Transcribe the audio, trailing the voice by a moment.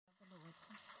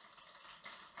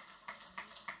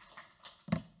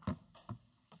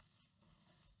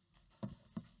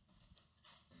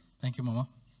Thank you, Mama.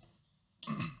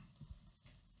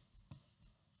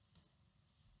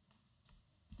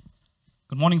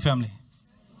 Good morning, family.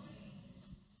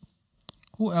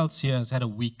 Who else here has had a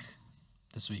week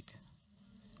this week?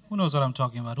 Who knows what I'm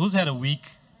talking about? Who's had a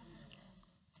week?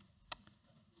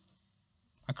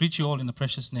 I greet you all in the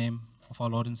precious name of our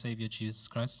Lord and Savior, Jesus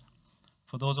Christ.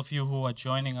 For those of you who are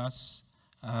joining us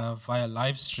via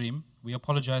live stream, we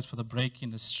apologize for the break in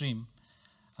the stream.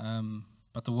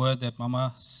 But the word that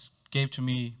Mama gave to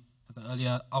me at the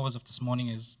earlier hours of this morning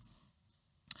is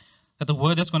that the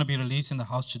word that's going to be released in the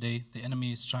house today, the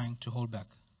enemy is trying to hold back.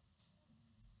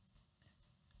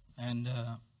 And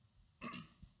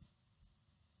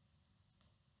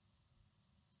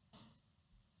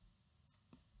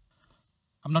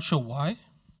I'm not sure why,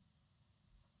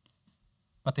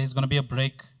 but there's going to be a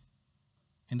break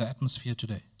in the atmosphere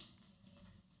today.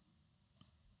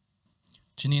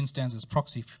 Janine stands as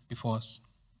proxy before us.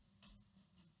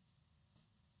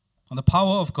 On the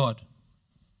power of God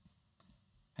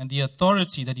and the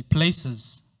authority that He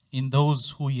places in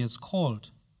those who He has called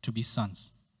to be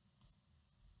sons.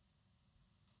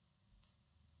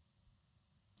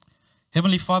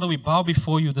 Heavenly Father, we bow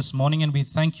before you this morning and we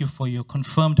thank you for your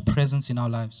confirmed presence in our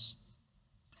lives.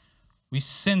 We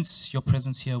sense your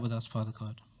presence here with us, Father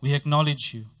God. We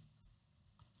acknowledge you.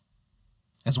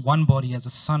 As one body, as a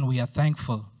son, we are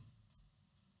thankful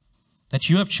that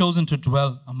you have chosen to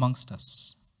dwell amongst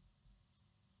us.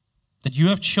 That you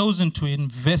have chosen to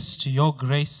invest your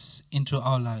grace into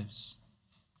our lives.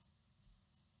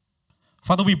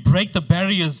 Father, we break the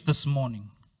barriers this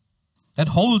morning that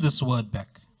hold this word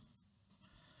back.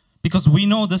 Because we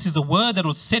know this is a word that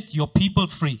will set your people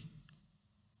free.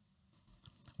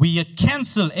 We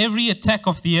cancel every attack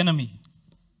of the enemy.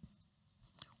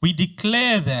 We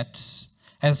declare that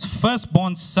as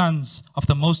firstborn sons of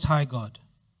the Most High God,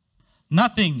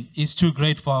 nothing is too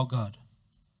great for our God.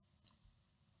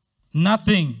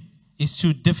 Nothing is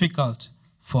too difficult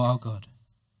for our God.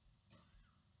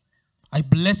 I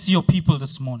bless your people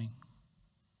this morning.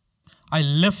 I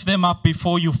lift them up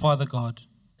before you, Father God.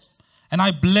 And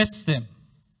I bless them.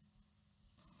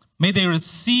 May they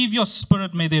receive your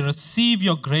spirit. May they receive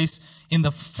your grace in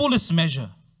the fullest measure.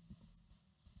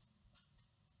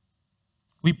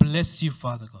 We bless you,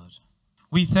 Father God.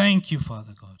 We thank you,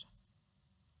 Father God.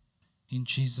 In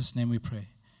Jesus' name we pray.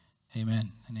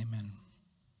 Amen and amen.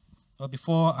 Well,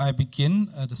 before I begin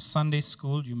the Sunday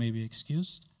school, you may be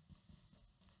excused.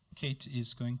 Kate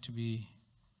is going to be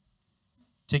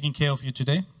taking care of you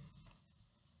today.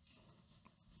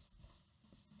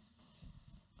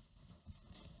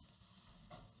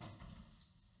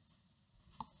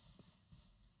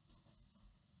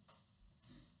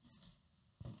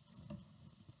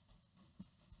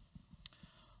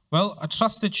 Well, I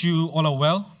trust that you all are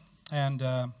well and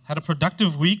had a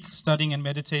productive week studying and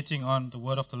meditating on the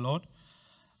word of the Lord.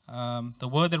 The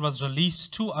word that was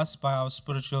released to us by our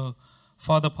spiritual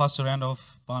father, Pastor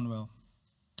Randolph Barnwell.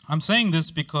 I'm saying this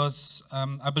because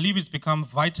I believe it's become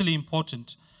vitally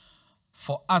important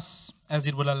for us, as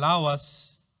it will allow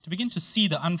us to begin to see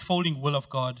the unfolding will of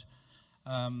God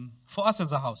for us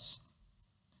as a house.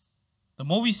 The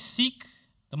more we seek,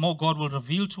 the more God will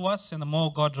reveal to us, and the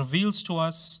more God reveals to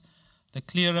us, the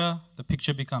clearer the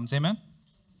picture becomes. Amen?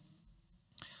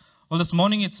 Well, this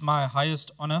morning it's my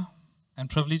highest honor and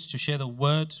privilege to share the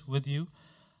word with you.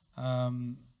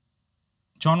 John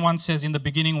 1 says, in the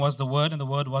beginning was the Word, and the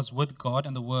Word was with God,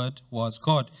 and the Word was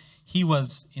God. He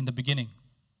was in the beginning.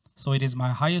 So it is my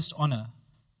highest honor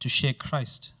to share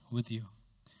Christ with you.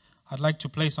 I'd like to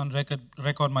place on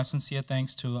record my sincere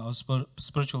thanks to our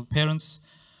spiritual parents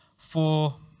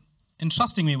for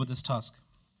entrusting me with this task.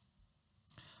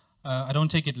 I don't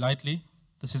take it lightly.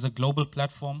 This is a global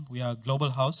platform. We are a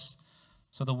global house.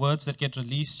 So the words that get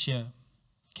released here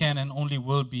can and only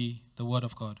will be the Word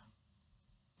of God.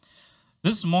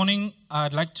 This morning,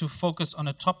 I'd like to focus on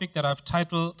a topic that I've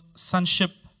titled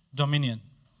Sonship Dominion.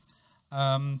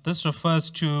 This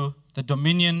refers to the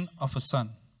dominion of a son.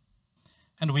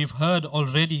 And we've heard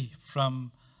already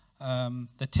from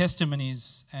the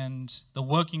testimonies and the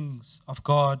workings of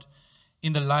God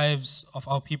in the lives of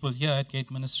our people here at Gate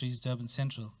Ministries, Durban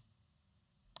Central.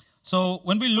 So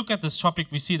when we look at this topic,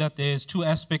 we see that there's two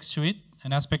aspects to it,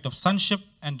 an aspect of sonship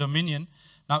and dominion.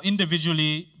 Now,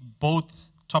 individually, both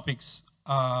topics,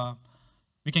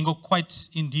 we can go quite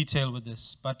in detail with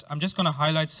this, but I'm just going to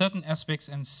highlight certain aspects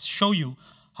and show you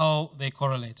how they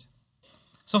correlate.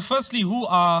 So firstly, who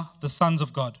are the sons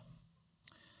of God?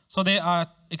 So there are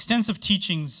extensive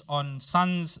teachings on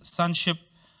sons, sonship,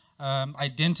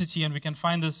 identity, and we can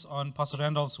find this on Pastor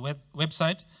Randolph's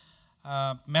website.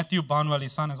 Matthew Barnwell,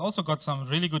 his son, has also got some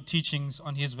really good teachings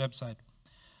on his website.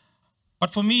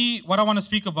 But for me, what I want to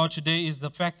speak about today is the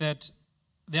fact that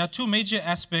there are two major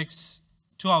aspects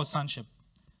to our sonship.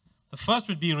 The first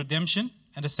would be redemption,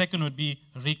 and the second would be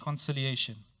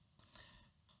reconciliation.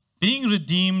 Being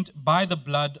redeemed by the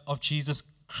blood of Jesus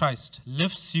Christ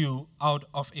lifts you out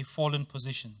of a fallen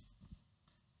position.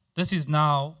 This is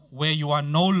now where you are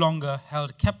no longer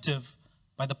held captive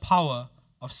by the power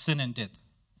of sin and death.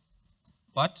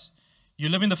 But you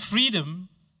live in the freedom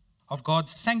of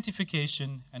God's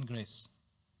sanctification and grace.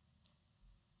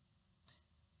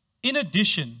 In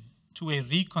addition to a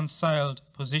reconciled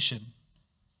position,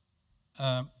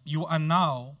 you are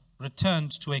now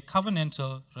returned to a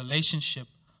covenantal relationship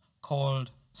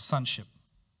called sonship.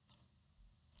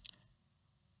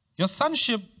 Your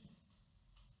sonship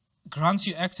grants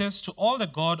you access to all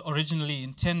that God originally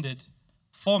intended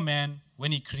for man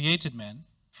when he created man,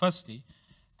 firstly.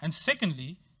 And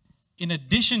secondly, in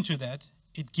addition to that,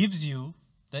 it gives you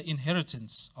the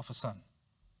inheritance of a son.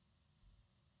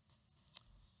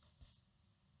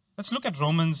 Let's look at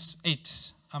Romans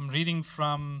 8. I'm reading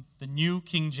from the New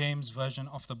King James Version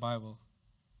of the Bible.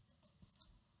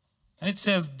 And it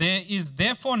says, "There is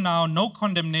therefore now no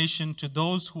condemnation to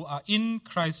those who are in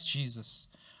Christ Jesus,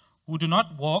 who do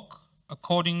not walk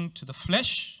according to the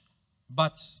flesh,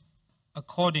 but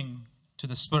according to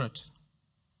the Spirit.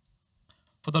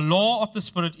 For the law of the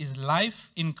Spirit is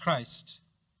life in Christ.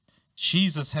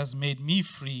 Jesus has made me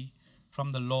free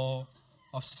from the law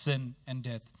of sin and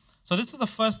death." So this is the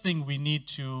first thing we need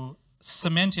to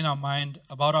cement in our mind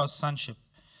about our sonship.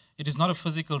 It is not a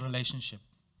physical relationship.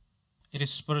 It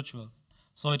is spiritual.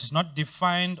 So it is not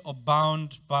defined or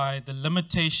bound by the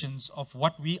limitations of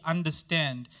what we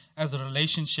understand as a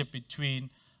relationship between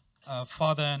a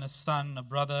father and a son, a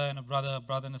brother and a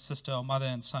brother and a sister, or mother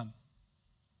and son.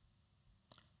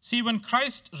 See, when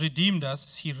Christ redeemed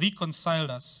us, he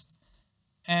reconciled us,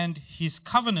 and his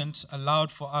covenant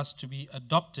allowed for us to be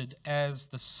adopted as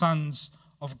the sons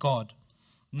of God.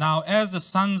 Now, as the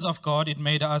sons of God, it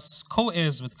made us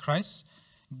co-heirs with Christ,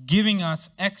 giving us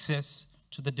access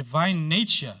to the divine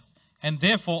nature, and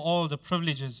therefore all the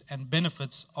privileges and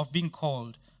benefits of being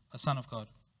called a son of God.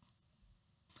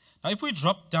 Now, if we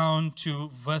drop down to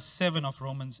verse 7 of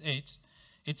Romans 8,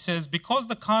 it says, "Because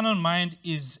the carnal mind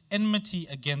is enmity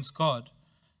against God,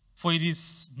 for it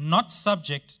is not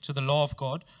subject to the law of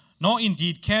God, nor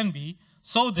indeed can be.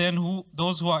 So then,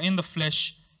 those who are in the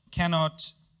flesh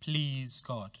cannot please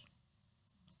God."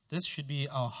 This should be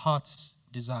our heart's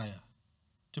desire,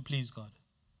 to please God.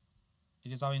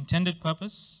 It is our intended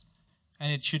purpose,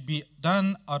 and it should be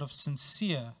done out of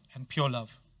sincere and pure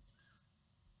love.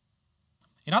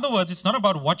 In other words, it's not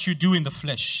about what you do in the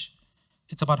flesh.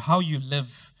 It's about how you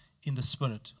live in the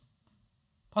Spirit.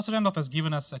 Pastor Randolph has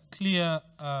given us a clear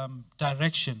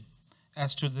direction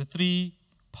as to the three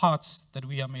parts that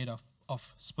we are made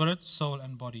of spirit, soul,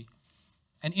 and body.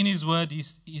 And in his word,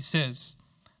 he says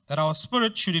that our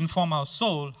spirit should inform our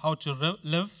soul how to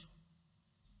live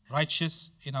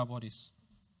righteous in our bodies.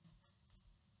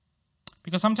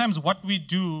 Because sometimes what we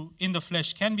do in the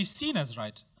flesh can be seen as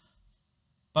right,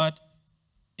 but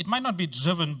it might not be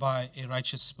driven by a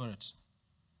righteous spirit.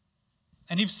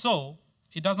 And if so,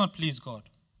 it does not please God.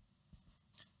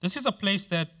 This is a place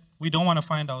that we don't want to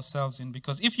find ourselves in,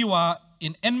 because if you are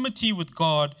in enmity with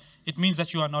God, it means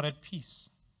that you are not at peace.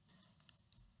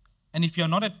 And if you are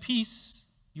not at peace,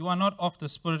 you are not of the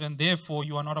Spirit, and therefore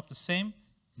you are not of the same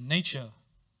nature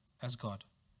as God.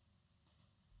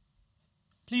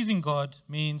 Pleasing God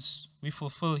means we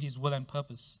fulfill his will and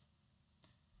purpose.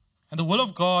 And the will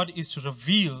of God is to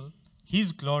reveal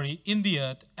his glory in the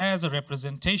earth as a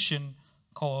representation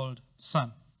called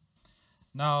Son.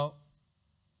 Now,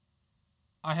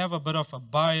 I have a bit of a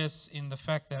bias in the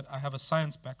fact that I have a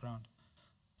science background.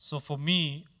 So for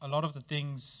me, a lot of the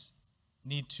things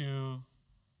need to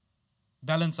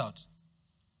balance out.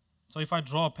 So if I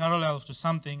draw a parallel to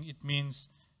something, it means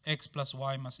X plus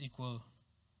Y must equal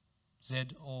Z,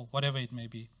 or whatever it may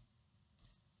be.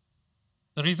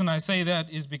 The reason I say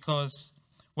that is because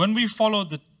when we follow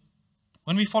the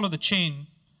chain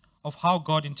of how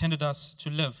God intended us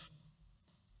to live,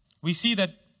 we see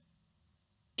that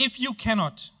if you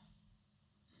cannot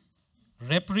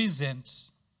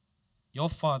represent your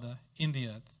Father in the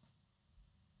earth,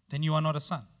 then you are not a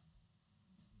son.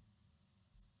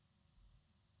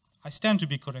 I stand to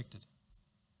be corrected.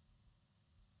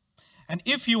 And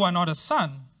if you are not a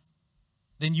son,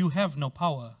 then you have no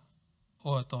power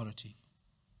or authority.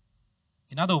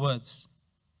 In other words,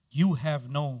 you have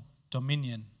no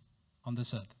dominion on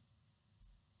this earth.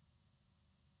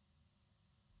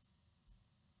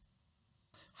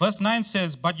 Verse 9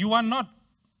 says, but you are not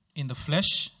in the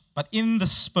flesh, but in the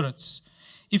Spirit,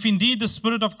 if indeed the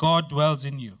Spirit of God dwells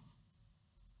in you.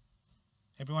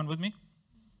 Everyone with me?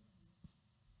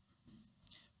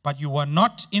 But you are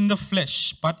not in the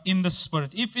flesh, but in the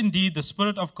Spirit, if indeed the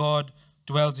Spirit of God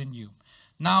dwells in you.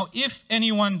 Now, if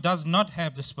anyone does not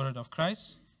have the Spirit of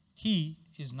Christ, he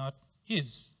is not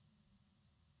his.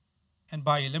 And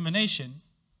by elimination,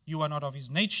 you are not of his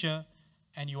nature,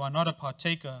 and you are not a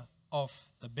partaker of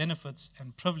the benefits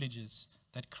and privileges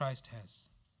that Christ has.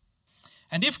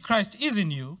 And if Christ is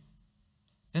in you,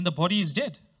 then the body is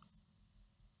dead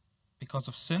because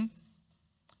of sin,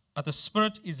 but the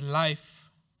Spirit is life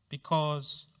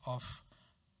because of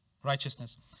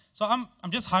righteousness. So I'm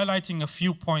just highlighting a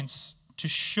few points to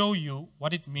show you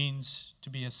what it means to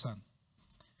be a son.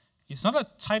 It's not a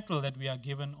title that we are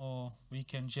given or we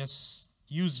can just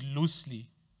use loosely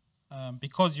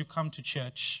because you come to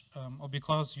church or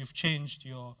because you've changed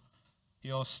your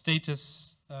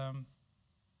status.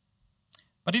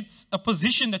 But it's a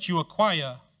position that you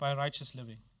acquire by righteous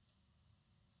living.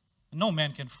 No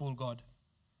man can fool God.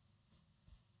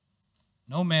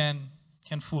 No man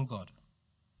can fool God.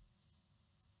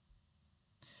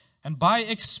 And by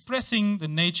expressing the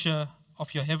nature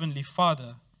of your heavenly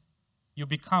Father, you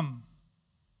become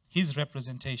his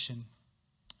representation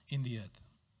in the earth.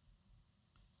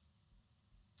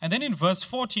 And then in verse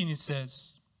 14 it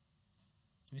says,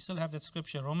 we still have that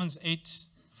scripture, Romans 8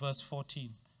 verse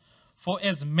 14. For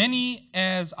as many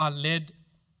as are led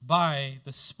by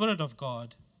the Spirit of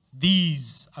God,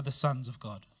 these are the sons of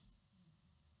God.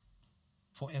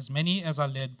 For as many as are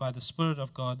led by the Spirit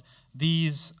of God,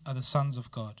 these are the sons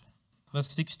of God. Verse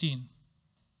 16.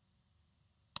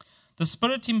 The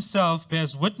Spirit himself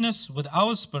bears witness with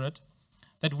our spirit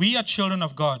that we are children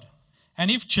of God. And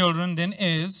if children, then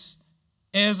heirs,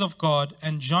 heirs of God,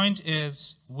 and joint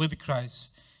heirs with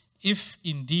Christ, if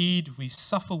indeed we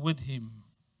suffer with him,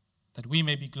 that we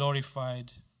may be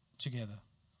glorified together.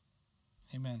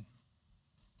 Amen.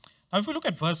 Now if we look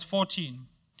at verse 14,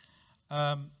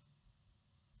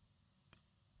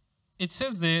 it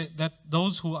says there that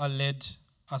those who are led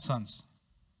are sons.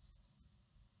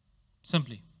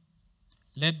 Simply.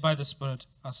 Led by the Spirit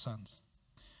are sons.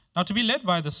 Now to be led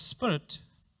by the Spirit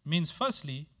means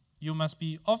firstly, you must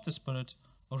be of the Spirit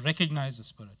or recognize the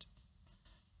Spirit.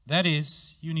 That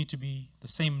is, you need to be the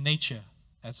same nature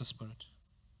as the Spirit.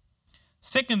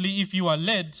 Secondly, if you are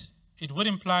led, it would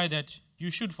imply that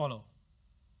you should follow,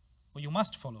 or you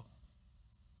must follow.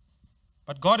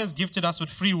 But God has gifted us with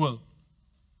free will.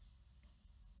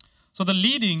 So the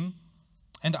leading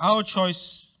and our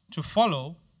choice to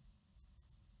follow,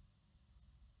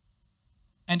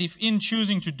 and if in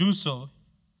choosing to do so,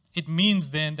 it means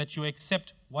then that you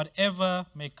accept whatever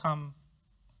may come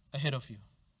ahead of you.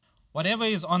 Whatever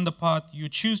is on the path, you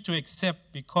choose to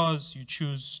accept because you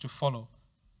choose to follow.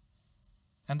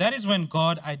 And that is when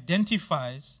God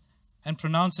identifies and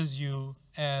pronounces you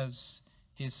as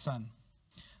his son.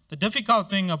 The difficult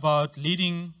thing about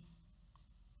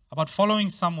following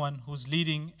someone who's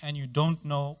leading and you don't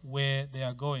know where they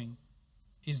are going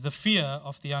is the fear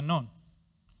of the unknown.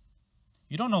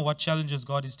 You don't know what challenges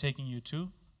God is taking you to,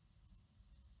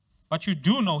 but you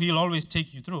do know he'll always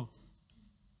take you through.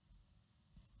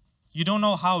 You don't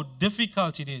know how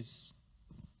difficult it is,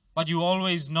 but you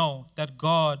always know that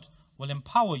God will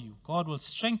empower you, God will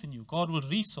strengthen you, God will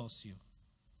resource you.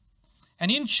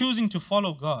 And in choosing to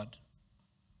follow God,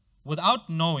 without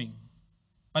knowing,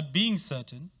 but being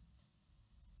certain,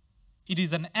 it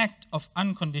is an act of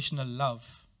unconditional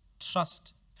love,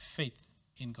 trust, faith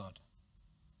in God.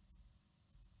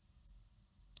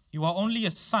 You are only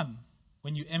a son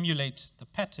when you emulate the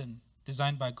pattern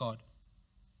designed by God.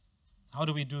 How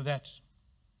do we do that?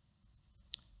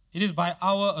 It is by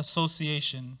our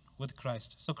association with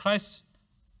Christ. So Christ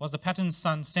was the pattern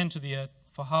son sent to the earth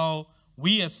for how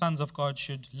we as sons of God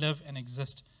should live and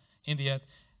exist in the earth.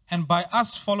 And by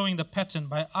us following the pattern,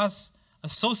 by us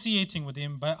associating with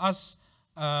him, by us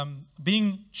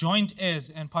being joint heirs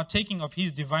and partaking of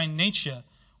his divine nature,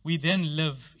 we then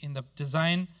live in the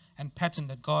design and pattern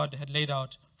that God had laid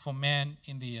out for man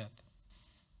in the earth.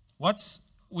 What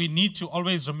we need to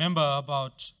always remember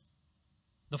about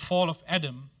the fall of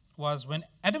Adam was when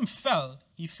Adam fell,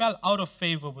 he fell out of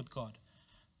favor with God.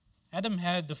 Adam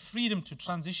had the freedom to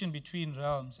transition between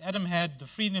realms. Adam had the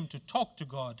freedom to talk to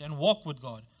God and walk with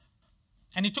God.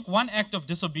 And he took one act of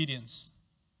disobedience.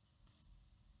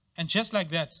 And just like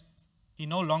that, he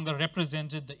no longer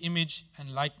represented the image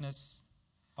and likeness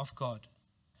of God.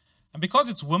 And because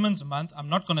it's Women's Month, I'm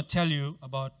not going to tell you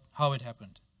about how it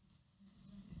happened.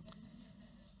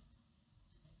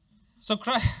 So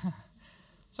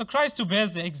So Christ, who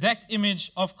bears the exact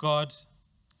image of God,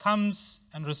 comes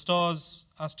and restores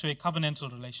us to a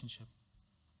covenantal relationship.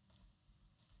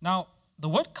 Now, the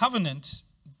word covenant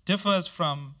differs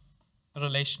from a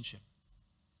relationship,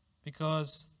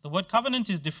 because the word covenant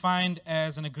is defined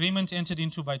as an agreement entered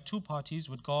into by two parties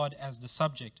with God as the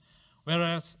subject,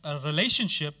 whereas a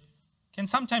relationship can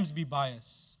sometimes be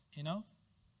biased.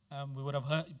 We would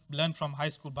have learned from high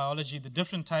school biology the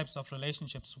different types of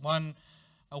relationships. One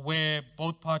where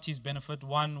both parties benefit,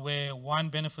 one where one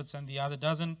benefits and the other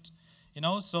doesn't.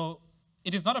 So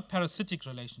it is not a parasitic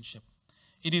relationship.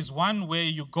 It is one where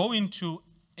you go into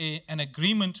an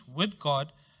agreement with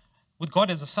God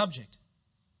as a subject.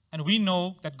 And we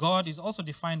know that God is also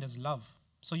defined as love.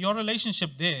 So your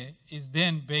relationship there is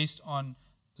then based on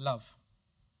love.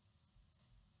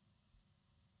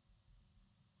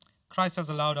 Christ has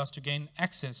allowed us to gain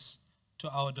access to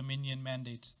our dominion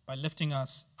mandate by lifting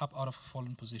us up out of a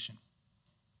fallen position.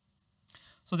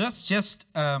 So that's just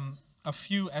a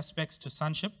few aspects to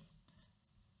sonship.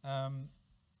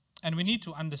 And we need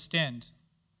to understand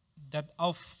that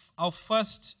our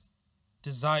first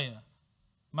desire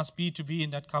must be to be in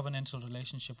that covenantal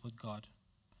relationship with God.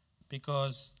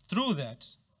 Because through that,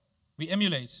 we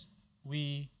emulate,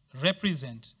 we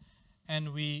represent,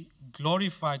 and we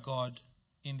glorify God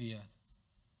in the earth.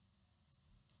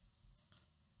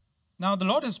 Now, the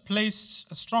Lord has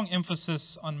placed a strong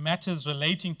emphasis on matters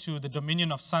relating to the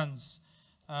dominion of sons,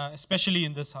 especially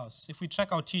in this house. If we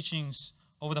track our teachings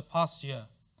over the past year,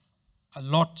 a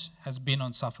lot has been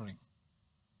on suffering.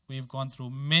 We've gone through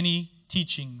many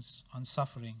teachings on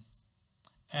suffering.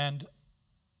 And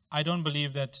I don't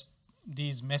believe that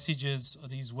these messages or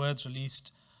these words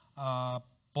released are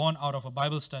born out of a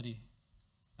Bible study.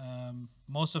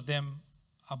 Most of them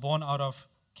are born out of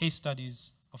case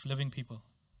studies of living people.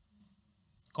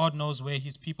 God knows where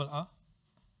his people are,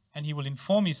 and he will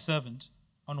inform his servant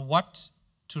on what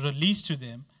to release to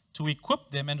them, to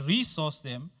equip them and resource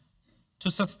them,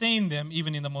 to sustain them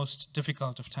even in the most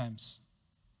difficult of times.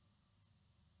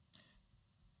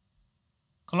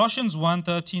 Colossians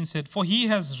 1:13 said, "For he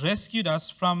has rescued us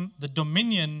from the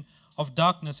dominion of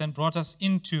darkness and brought us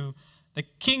into the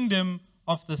kingdom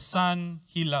of the Son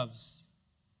he loves,"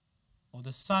 or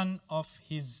the Son of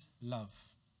his love.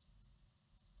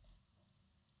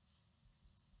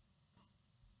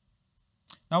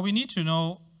 Now we need to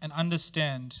know and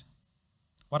understand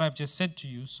what I've just said to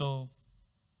you so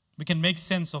we can make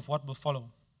sense of what will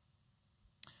follow.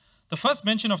 The first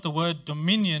mention of the word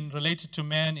dominion related to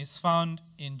man is found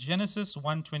in Genesis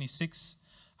 1:26.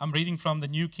 I'm reading from the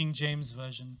New King James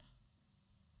Version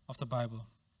of the Bible.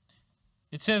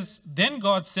 It says, "Then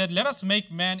God said, let us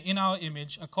make man in our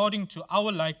image, according to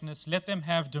our likeness. Let them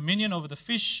have dominion over the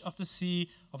fish of the sea,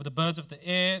 over the birds of the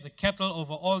air, the cattle,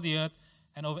 over all the earth,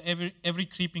 and over every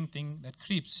creeping thing that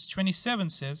creeps." 27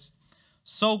 says,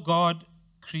 "So God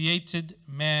created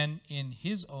man in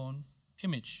his own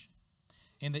image.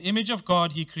 In the image of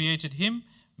God he created him,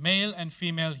 male and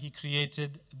female he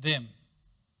created them.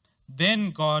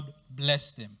 Then God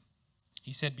blessed them.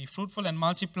 He said, be fruitful and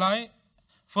multiply,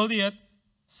 fill the earth,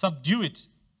 subdue it,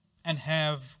 and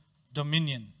have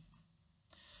dominion."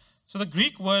 So the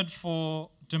Greek word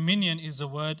for dominion is the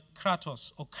word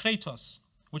kratos or kratos,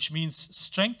 which means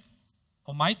strength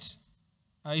or might.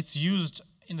 It's used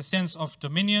in the sense of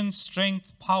dominion,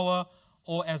 strength, power,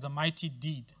 or as a mighty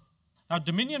deed. Now,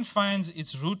 dominion finds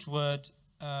its root word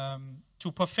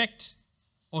to perfect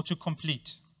or to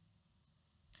complete.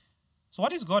 So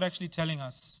what is God actually telling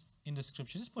us in the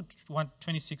scripture? Just put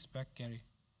 126 back, Gary.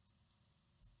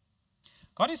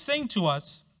 God is saying to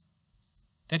us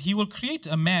that he will create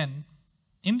a man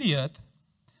in the earth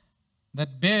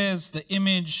that bears the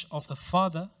image of the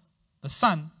Father, the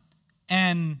Son,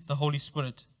 and the Holy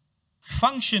Spirit,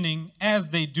 functioning as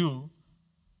they do,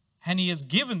 and he has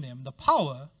given them the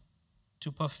power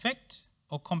to perfect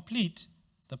or complete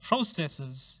the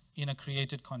processes in a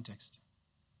created context.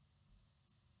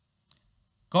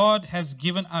 God has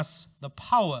given us the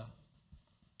power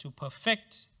to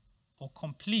perfect or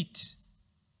complete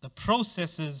the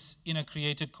processes in a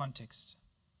created context.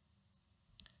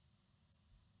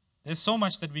 There's so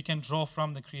much that we can draw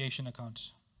from the creation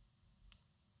account.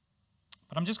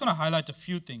 But I'm just going to highlight a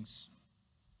few things.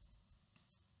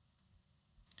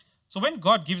 So when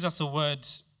God gives us a word,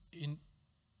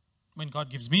 when God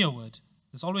gives me a word,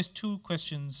 there's always two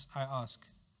questions I ask.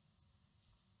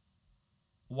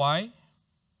 Why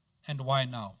and why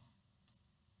now?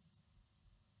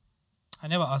 I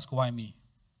never ask why me.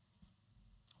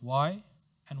 Why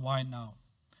and why now?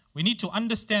 We need to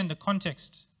understand the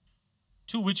context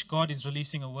to which God is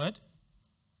releasing a word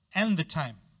and the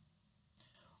time.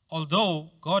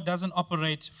 although God doesn't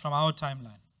operate from our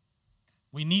timeline,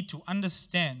 we need to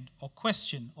understand or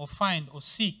question or find or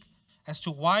seek as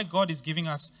to why God is giving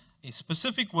us a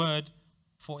specific word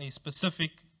for a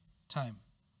specific time.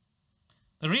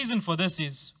 The reason for this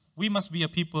is we must be a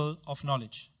people of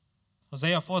knowledge.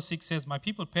 Hosea 4:6 says, "My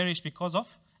people perish because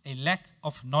of a lack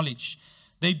of knowledge.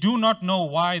 They do not know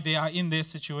why they are in their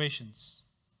situations.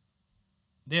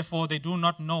 Therefore, they do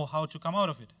not know how to come out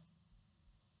of it."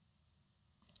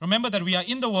 Remember that we are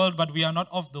in the world, but we are not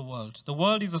of the world. The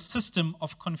world is a system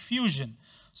of confusion.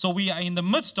 So we are in the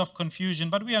midst of confusion,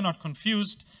 but we are not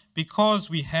confused because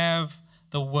we have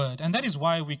the word. And that is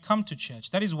why we come to church.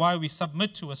 That is why we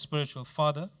submit to a spiritual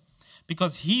father,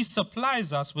 because he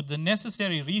supplies us with the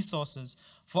necessary resources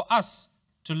for us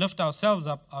to lift ourselves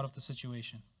up out of the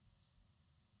situation.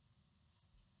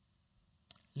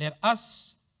 Let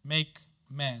us make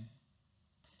man.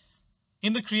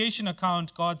 In the creation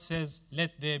account, God says,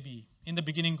 "Let there be." In the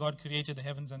beginning, God created the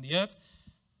heavens and the earth.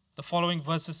 The following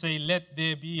verses say, "Let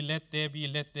there be, let there be,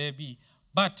 let there be."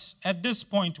 But at this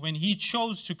point, when he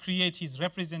chose to create his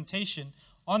representation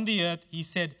on the earth, he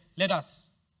said, "Let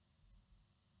us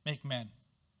make man."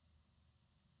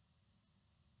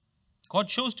 God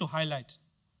chose to highlight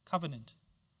covenant,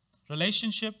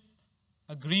 relationship,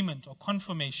 agreement, or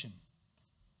confirmation.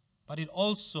 But it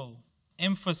also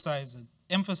emphasizes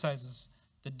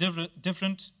the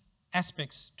different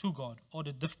aspects to God, or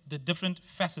the different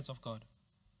facets of God.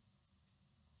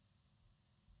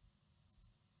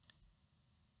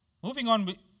 Moving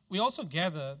on, we also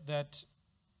gather that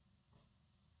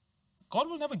God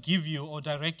will never give you or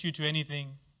direct you to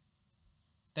anything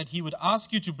that he would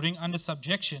ask you to bring under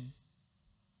subjection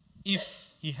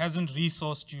if he hasn't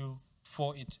resourced you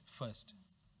for it first.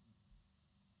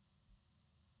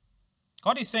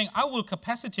 God is saying, I will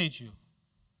capacitate you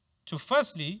to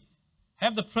firstly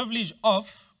have the privilege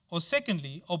of, or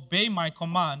secondly, obey my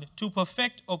command to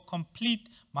perfect or complete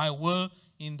my will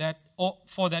in that or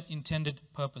for that intended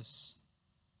purpose.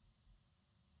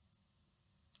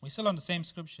 We're still on the same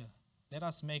scripture. Let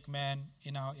us make man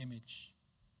in our image,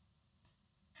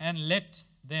 and let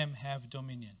them have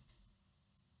dominion.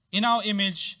 In our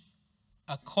image,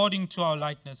 according to our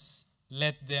likeness,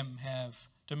 let them have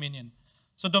dominion.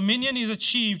 So dominion is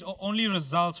achieved or only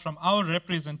results from our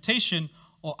representation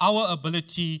or our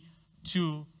ability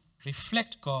to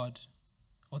reflect God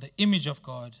or the image of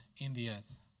God in the earth.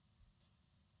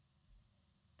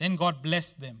 Then God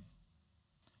blessed them.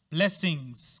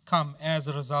 Blessings come as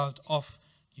a result of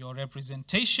your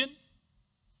representation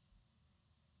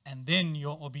and then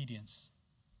your obedience.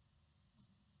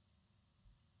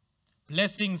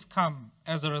 Blessings come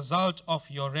as a result of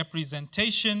your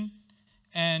representation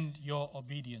and your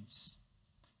obedience.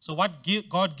 So what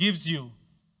God gives you,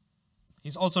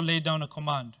 he's also laid down a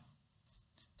command.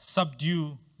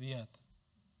 Subdue the earth.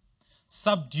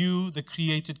 Subdue the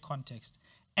created context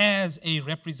as a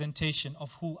representation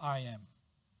of who I am.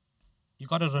 You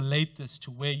got to relate this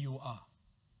to where you are.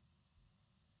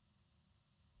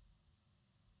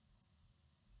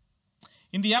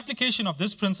 In the application of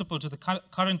this principle to the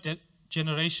current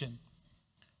generation,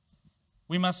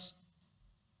 we must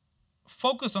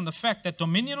focus on the fact that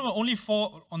dominion will only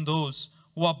fall on those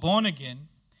who are born again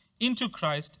into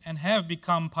Christ and have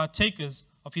become partakers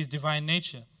of his divine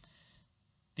nature.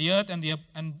 The earth and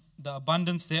the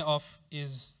abundance thereof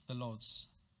is the Lord's.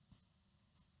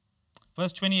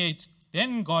 Verse 28,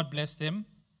 then God blessed them,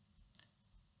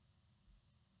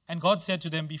 and God said to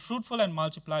them, be fruitful and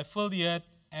multiply, fill the earth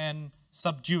and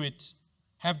subdue it,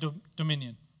 have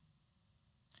dominion.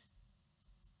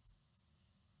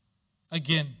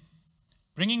 Again,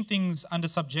 bringing things under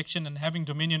subjection and having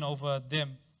dominion over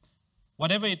them,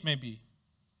 whatever it may be,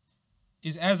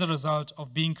 is as a result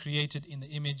of being created in the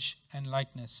image and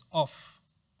likeness of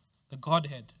the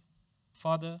Godhead,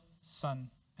 Father,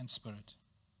 Son, and Spirit.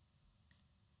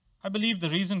 I believe the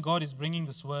reason God is bringing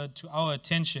this word to our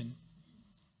attention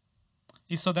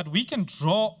is so that we can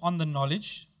draw on the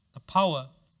knowledge, the power,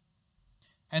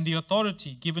 and the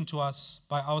authority given to us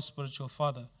by our spiritual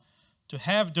Father to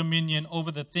have dominion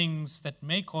over the things that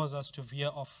may cause us to veer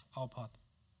off our path.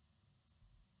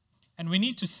 And we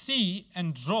need to see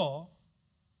and draw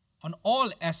on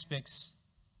all aspects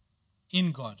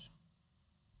in God.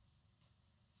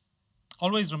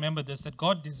 Always remember this, that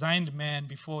God designed man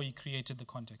before he created the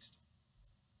context.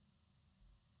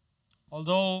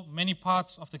 Although many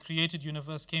parts of the created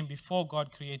universe came before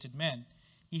God created man,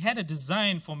 he had a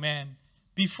design for man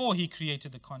before he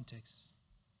created the context.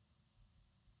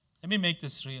 Let me make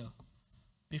this real.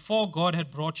 Before God had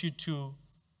brought you to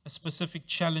a specific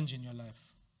challenge in your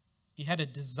life, he had a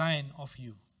design of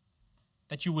you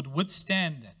that you would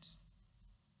withstand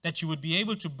that you would be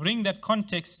able to bring that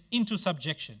context into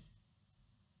subjection,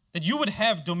 that you would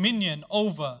have dominion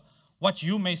over what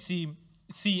you may see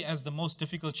as the most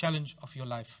difficult challenge of your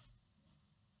life.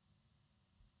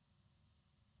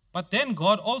 But then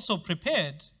God also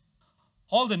prepared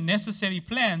all the necessary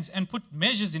plans and put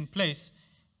measures in place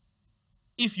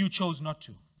if you chose not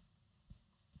to.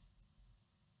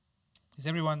 Is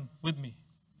everyone with me?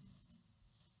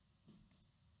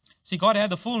 See, God had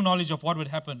the full knowledge of what would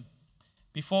happen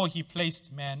before he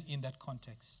placed man in that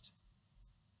context.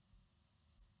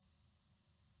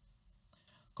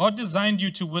 God designed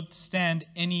you to withstand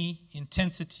any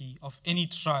intensity of any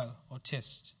trial or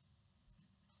test.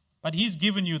 But he's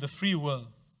given you the free will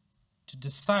to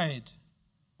decide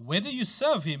whether you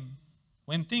serve him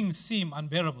when things seem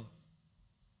unbearable.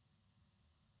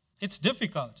 It's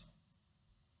difficult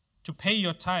to pay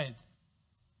your tithe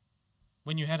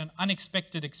when you had an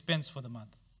unexpected expense for the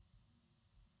month.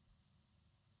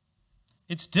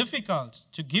 It's difficult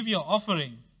to give your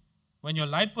offering when your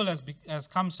light bill has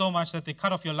come so much that they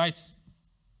cut off your lights.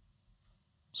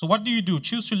 So what do?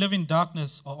 Choose to live in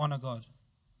darkness or honor God?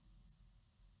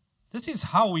 This is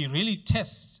how we really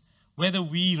test whether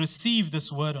we receive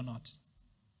this word or not.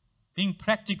 Being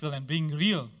practical and being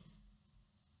real.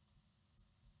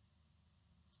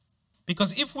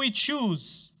 Because if we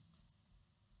choose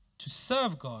to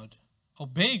serve God,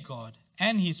 obey God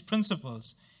and his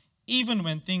principles, even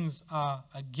when things are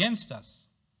against us,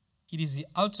 it is the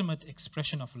ultimate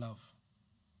expression of love.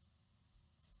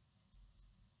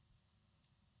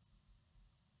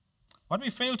 What we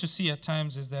fail to see at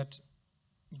times is that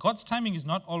God's timing is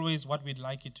not always what we'd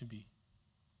like it to be.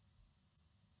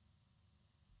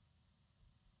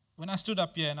 When I stood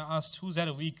up here and I asked, who's had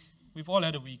a week? We've all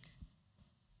had a week.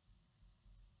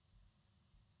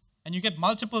 And you get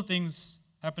multiple things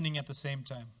happening at the same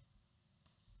time.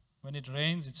 When it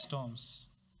rains, it storms.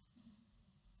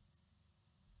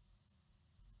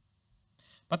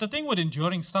 But the thing with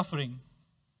enduring suffering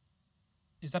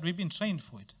is that we've been trained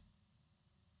for it.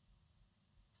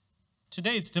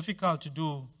 Today it's difficult to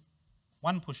do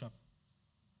one push-up,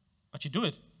 but you do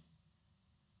it.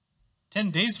 10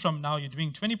 days from now, you're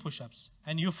doing 20 push-ups,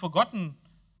 and you've forgotten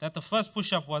that the first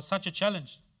push-up was such a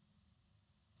challenge.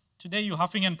 Today you're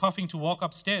huffing and puffing to walk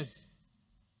upstairs.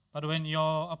 But when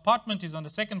your apartment is on the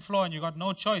second floor and you got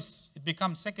no choice, it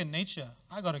becomes second nature.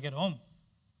 I got to get home.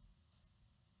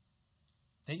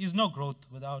 There is no growth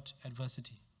without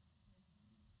adversity.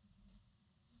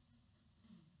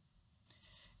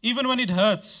 Even when it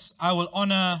hurts, I will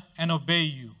honor and obey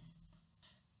you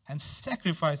and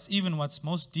sacrifice even what's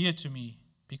most dear to me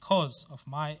because of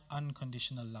my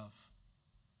unconditional love.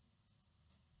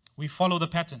 We follow the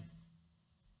pattern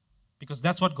because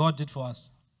that's what God did for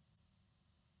us.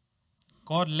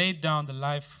 God laid down the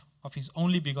life of his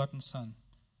only begotten Son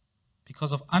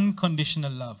because of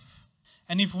unconditional love.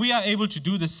 And if we are able to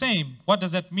do the same, what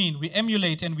does that mean? We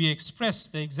emulate and we express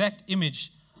the exact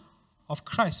image of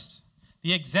Christ,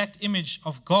 the exact image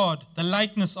of God, the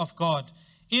likeness of God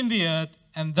in the earth,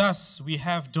 and thus we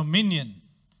have dominion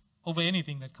over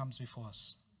anything that comes before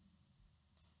us.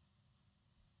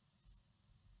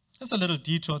 Just a little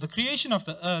detour. The creation of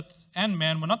the earth and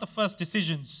man were not the first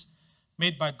decisions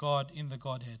made by God in the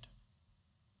Godhead.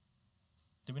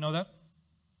 Did we know that?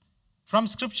 From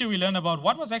Scripture we learn about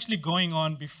what was actually going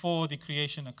on before the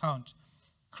creation account.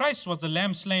 Christ was the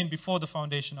lamb slain before the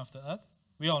foundation of the earth.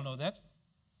 We all know that.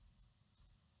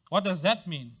 What does that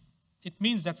mean? It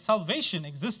means that salvation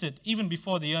existed even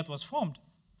before the earth was formed.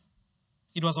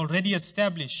 It was already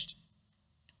established.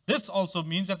 This also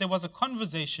means that there was a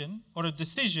conversation or a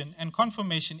decision and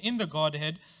confirmation in the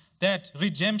Godhead that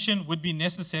redemption would be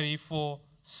necessary for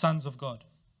sons of God.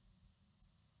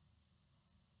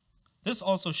 This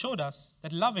also showed us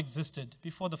that love existed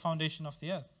before the foundation of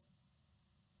the earth.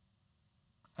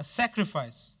 A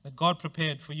sacrifice that God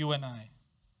prepared for you and I.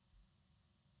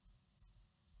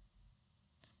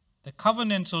 The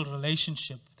covenantal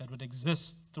relationship that would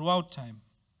exist throughout time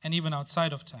and even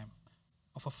outside of time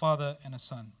of a father and a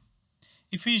son.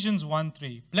 Ephesians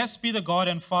 1:3. Blessed be the God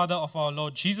and Father of our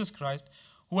Lord Jesus Christ,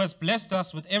 who has blessed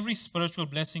us with every spiritual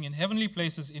blessing in heavenly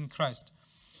places in Christ,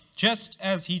 just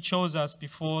as he chose us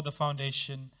before the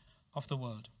foundation of the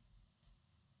world.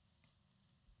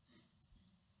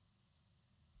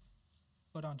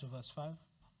 Go down to verse 5.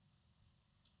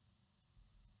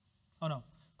 Oh no,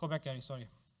 go back, Gary, sorry.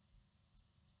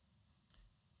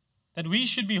 That we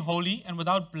should be holy and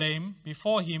without blame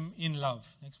before him in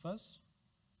love. Next verse.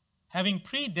 Having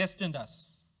predestined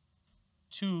us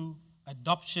to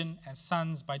adoption as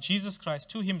sons by Jesus Christ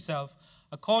to himself,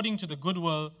 according to the good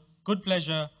will, good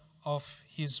pleasure of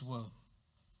his will.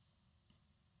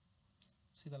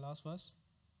 See the last verse?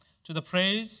 To the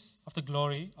praise of the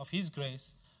glory of his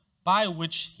grace, by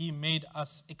which he made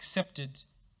us accepted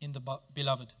in the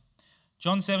beloved.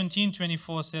 John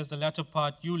 17:24 says, the latter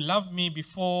part, you loved me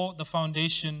before the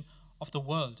foundation of the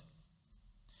world.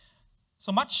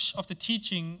 So much of the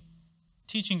teachings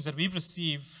that we've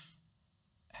received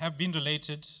have been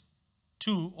related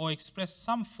to or express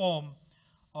some form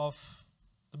of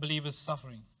the believer's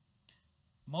suffering.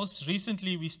 Most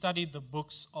recently, we studied the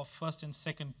books of 1st and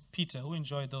 2nd Peter. Who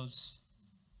enjoyed those?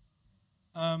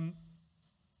 When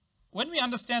we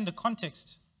understand the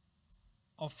context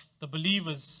of the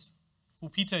believers who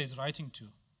Peter is writing to,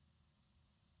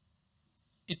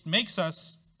 it makes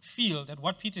us feel that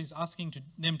what Peter is asking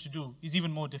them to do is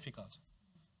even more difficult.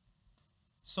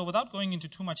 So without going into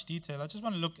too much detail, I just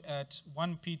want to look at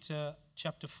 1 Peter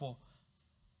chapter 4.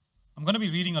 I'm going to be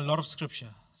reading a lot of scripture,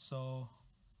 so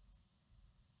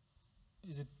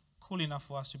is it cool enough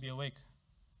for us to be awake?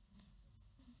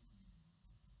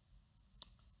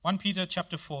 1 Peter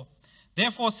chapter 4.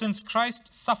 Therefore, since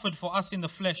Christ suffered for us in the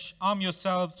flesh, arm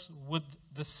yourselves with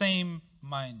the same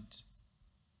mind.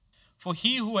 For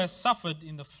he who has suffered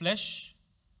in the flesh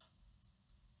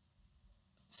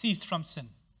ceased from sin,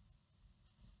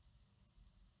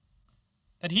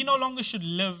 that he no longer should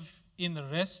live in the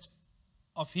rest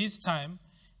of his time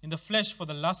in the flesh for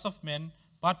the lust of men,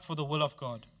 but for the will of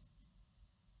God.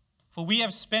 For we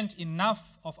have spent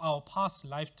enough of our past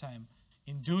lifetime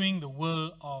in doing the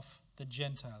will of the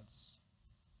Gentiles.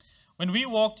 When we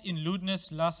walked in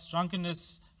lewdness, lust,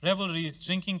 drunkenness, revelries,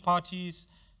 drinking parties,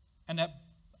 and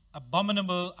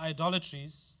abominable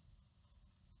idolatries,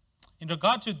 in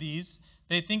regard to these,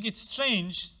 they think it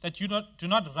strange that you do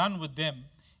not run with them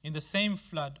in the same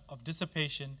flood of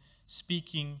dissipation,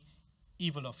 speaking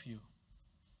evil of you.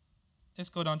 Let's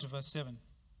go down to verse 7.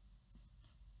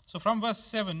 So from verse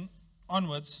 7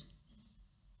 onwards,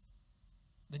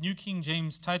 the New King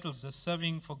James titles this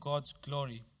Serving for God's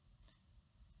Glory.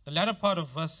 The latter part of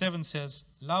verse 7 says,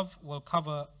 love will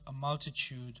cover a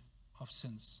multitude of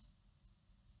sins.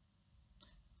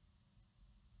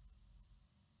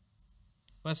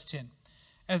 Verse 10,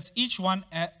 as each one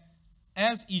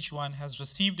has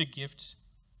received a gift,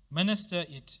 minister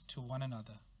it to one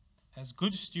another as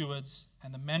good stewards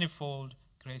and the manifold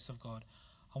grace of God.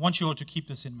 I want you all to keep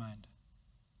this in mind.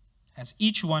 As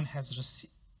each one has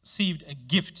received a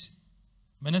gift,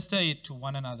 minister it to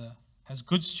one another as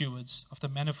good stewards of the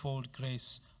manifold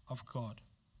grace of God.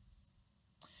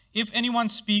 If anyone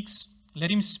speaks, let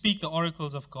him speak the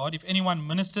oracles of God. If anyone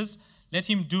ministers, let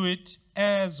him do it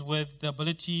as with the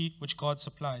ability which God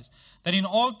supplies, that in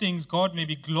all things God may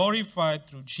be glorified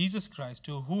through Jesus Christ,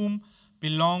 to whom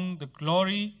belong the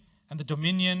glory and the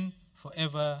dominion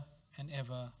forever and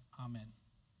ever. Amen.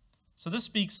 So this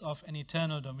speaks of an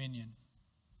eternal dominion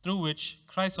through which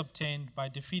Christ obtained by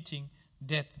defeating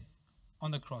death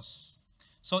on the cross.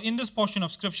 So in this portion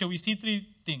of scripture, we see three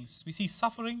things. We see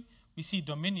suffering, we see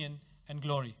dominion, and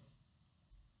glory.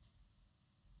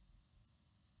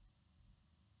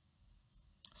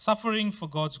 Suffering for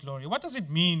God's glory. What does it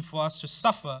mean for us to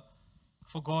suffer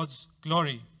for God's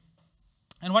glory?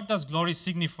 And what does glory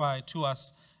signify to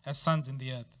us as sons in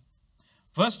the earth?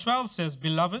 Verse 12 says,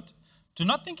 beloved, do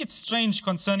not think it strange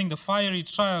concerning the fiery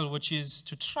trial which is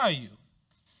to try you,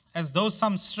 as though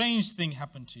some strange thing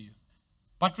happened to you.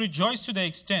 But rejoice to the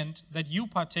extent that you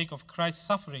partake of Christ's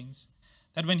sufferings,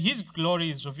 that when his glory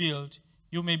is revealed,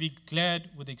 you may be glad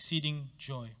with exceeding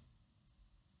joy.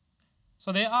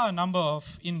 So there are a number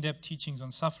of in-depth teachings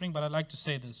on suffering, but I'd like to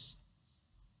say this.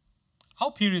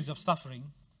 Our periods of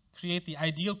suffering create the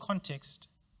ideal context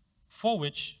for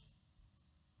which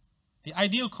the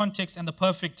ideal context and the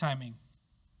perfect timing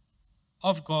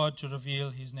of God to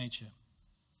reveal his nature.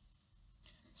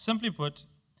 Simply put,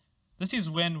 this is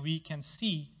when we can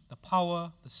see the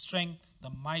power, the strength, the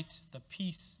might, the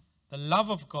peace, the love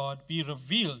of God be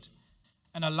revealed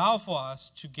and allow for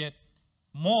us to get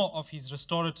more of his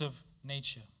restorative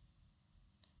nature.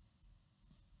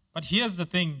 But here's the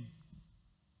thing.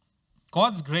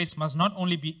 God's grace must not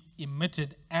only be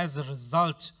emitted as a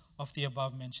result of the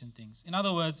above mentioned things. In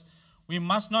other words, we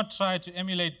must not try to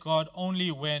emulate God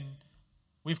only when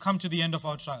we've come to the end of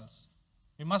our trials.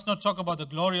 We must not talk about the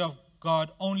glory of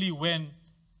God only when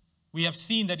we have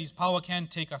seen that his power can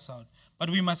take us out.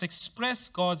 But we must express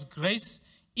God's grace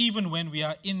even when we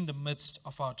are in the midst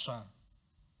of our trial.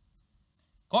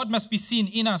 God must be seen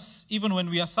in us even when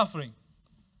we are suffering.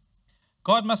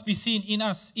 God must be seen in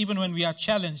us even when we are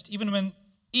challenged, even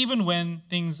when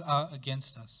things are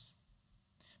against us.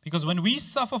 Because when we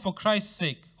suffer for Christ's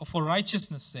sake or for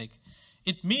righteousness' sake,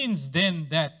 It means then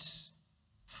that,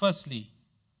 firstly,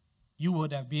 you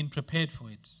would have been prepared for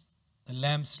it. The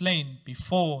lamb slain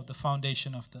before the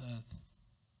foundation of the earth.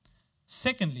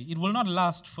 Secondly, it will not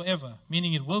last forever,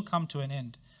 meaning it will come to an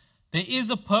end. There is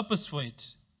a purpose for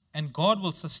it, and God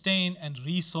will sustain and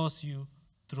resource you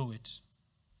through it.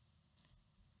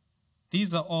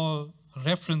 These are all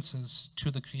references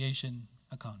to the creation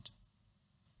account.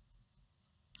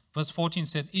 Verse 14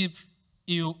 said, if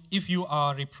you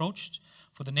are reproached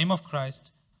for the name of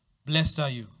Christ, blessed are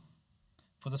you,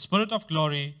 for the Spirit of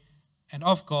glory and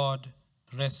of God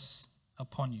rests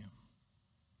upon you.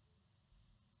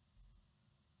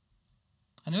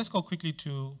 And let's go quickly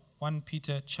to 1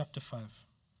 Peter chapter 5.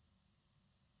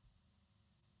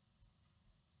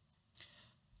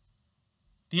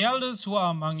 The elders who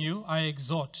are among you, I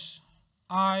exhort,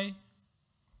 I,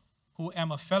 who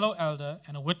am a fellow elder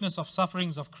and a witness of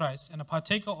sufferings of Christ, and a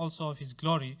partaker also of his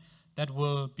glory that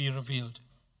will be revealed.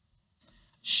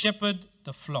 Shepherd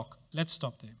the flock. Let's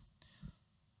stop there.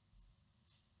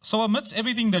 So amidst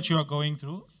everything that you are going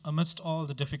through, amidst all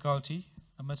the difficulty,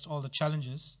 amidst all the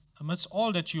challenges, amidst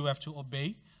all that you have to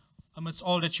obey, amidst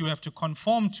all that you have to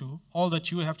conform to, all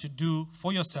that you have to do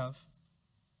for yourself,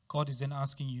 God is then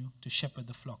asking you to shepherd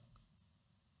the flock.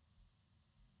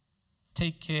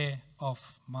 Take care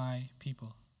of my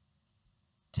people.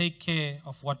 Take care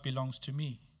of what belongs to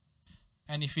me.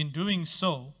 And if in doing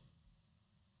so,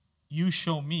 you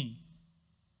show me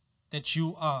that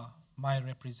you are my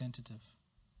representative.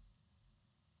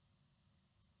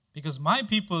 Because my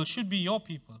people should be your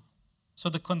people. So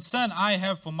the concern I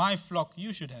have for my flock,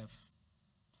 you should have.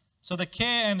 So the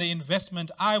care and the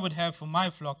investment I would have for my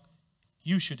flock,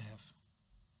 you should have.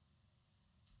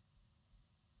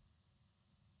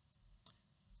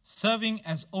 Serving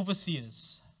as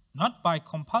overseers, not by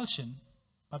compulsion,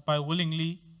 but by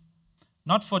willingly,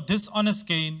 not for dishonest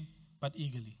gain, but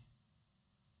eagerly.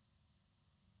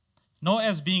 Nor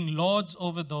as being lords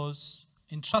over those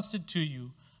entrusted to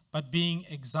you, but being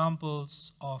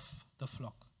examples of the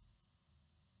flock.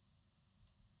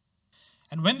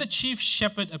 And when the chief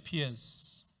shepherd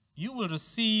appears, you will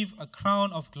receive a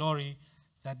crown of glory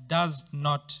that does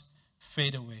not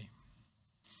fade away.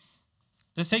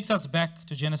 This takes us back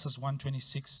to Genesis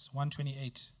 1:26,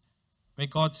 1:28, where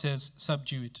God says,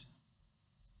 subdue it.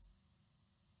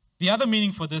 The other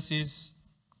meaning for this is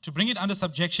to bring it under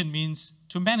subjection means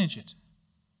to manage it.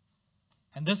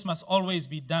 And this must always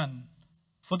be done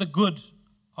for the good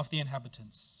of the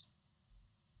inhabitants.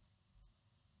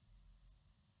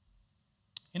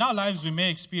 In our lives, we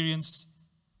may experience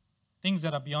things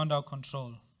that are beyond our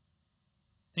control,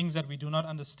 things that we do not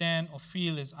understand or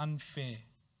feel is unfair.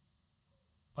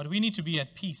 But we need to be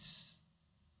at peace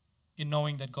in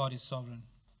knowing that God is sovereign.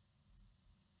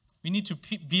 We need to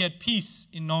be at peace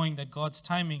in knowing that God's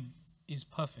timing is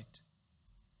perfect.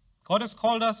 God has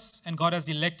called us and God has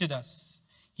elected us.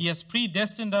 He has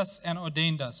predestined us and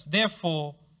ordained us.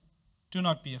 Therefore, do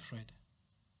not be afraid.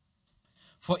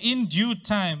 For in due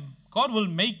time, God will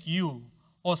make you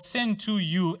or send to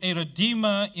you a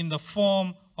redeemer in the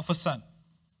form of a son.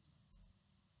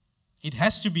 It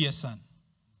has to be a son,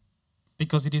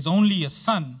 because it is only a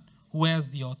son who has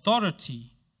the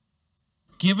authority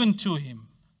given to him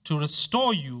to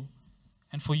restore you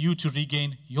and for you to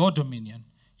regain your dominion,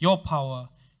 your power,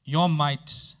 your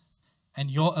might, and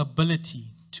your ability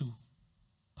to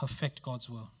perfect God's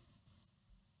will.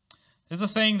 There's a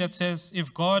saying that says,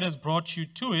 if God has brought you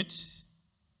to it,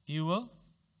 he will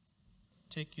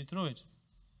take you through it.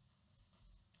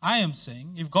 I am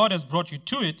saying, if God has brought you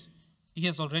to it, he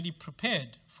has already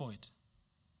prepared for it.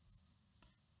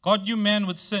 God knew man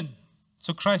would sin,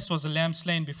 so Christ was the lamb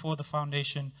slain before the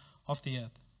foundation of the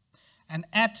earth. And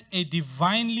at a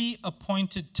divinely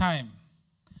appointed time,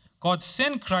 God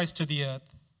sent Christ to the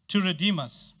earth to redeem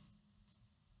us.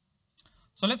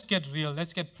 So let's get real,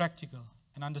 let's get practical,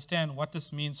 and understand what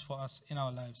this means for us in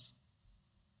our lives.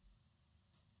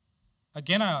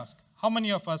 Again, I ask, how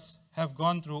many of us have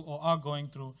gone through or are going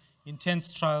through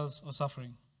intense trials or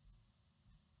suffering?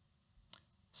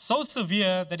 So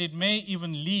severe that it may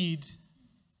even lead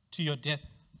to your death.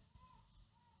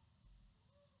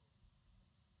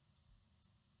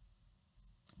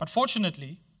 But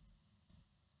fortunately,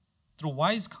 through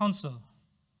wise counsel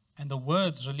and the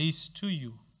words released to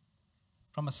you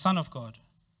from a Son of God,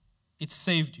 it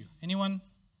saved you. Anyone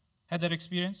had that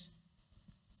experience?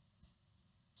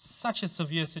 Such a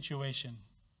severe situation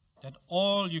that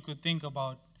all you could think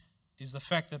about is the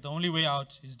fact that the only way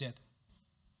out is death.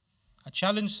 A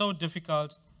challenge so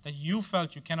difficult that you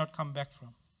felt you cannot come back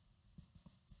from.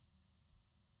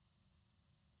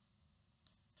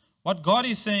 What God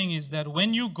is saying is that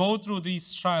when you go through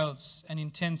these trials and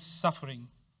intense suffering,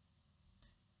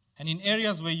 and in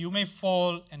areas where you may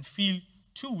fall and feel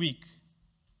too weak,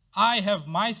 I have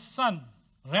my son,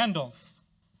 Randolph,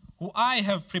 who I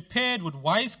have prepared with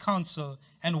wise counsel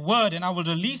and word, and I will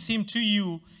release him to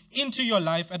you into your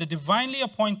life at a divinely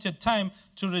appointed time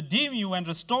to redeem you and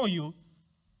restore you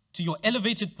to your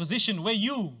elevated position where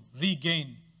you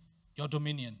regain your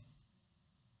dominion.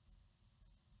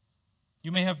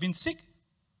 You may have been sick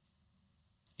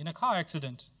in a car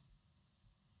accident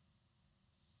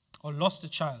or lost a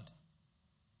child.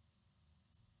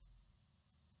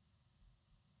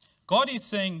 God is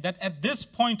saying that at this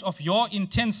point of your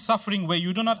intense suffering where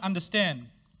you do not understand,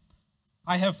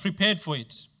 I have prepared for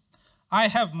it. I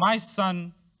have my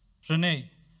son, Renee,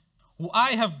 who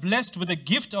I have blessed with a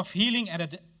gift of healing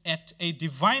at a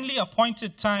divinely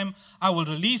appointed time. I will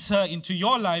release her into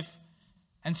your life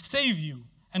and save you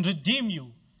and redeem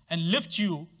you and lift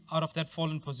you out of that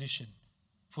fallen position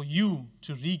for you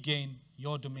to regain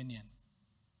your dominion.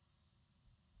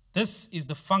 This is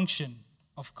the function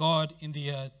of God in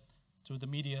the earth through the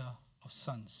media of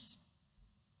sons.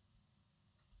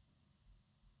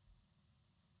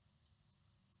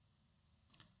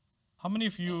 How many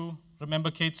of you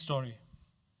remember Kate's story?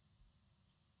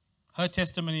 Her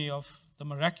testimony of the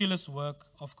miraculous work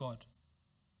of God.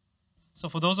 So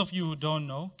for those of you who don't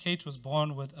know, Kate was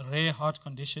born with a rare heart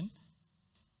condition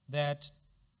that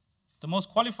the most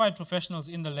qualified professionals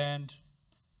in the land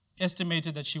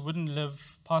estimated that she wouldn't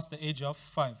live past the age of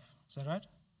 5. Is that right?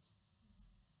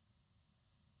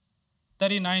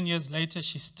 39 years later,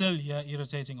 she's still here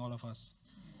irritating all of us.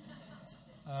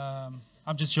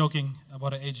 I'm just joking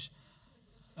about her age.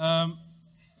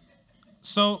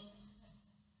 So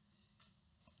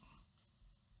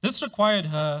this required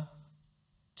her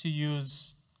to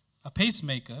use a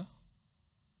pacemaker,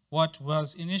 what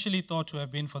was initially thought to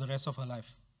have been for the rest of her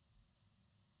life.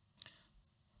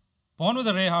 Born with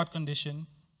a rare heart condition,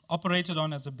 operated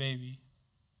on as a baby,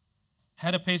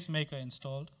 had a pacemaker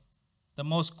installed. The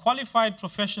most qualified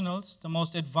professionals, the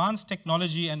most advanced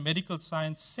technology and medical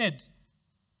science said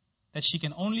that she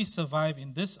can only survive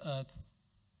in this earth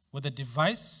with a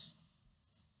device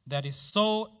that is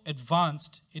so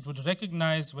advanced it would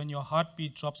recognize when your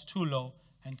heartbeat drops too low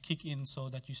and kick in so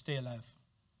that you stay alive.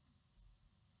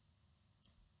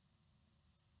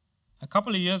 A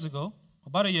couple of years ago,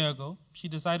 about a year ago, she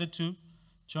decided to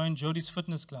join Jody's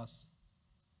fitness class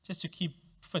just to keep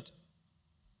fit.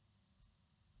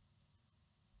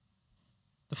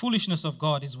 The foolishness of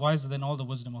God is wiser than all the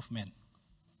wisdom of men.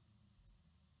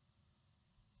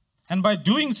 And by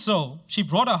doing so, she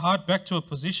brought her heart back to a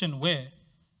position where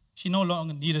she no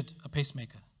longer needed a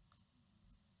pacemaker.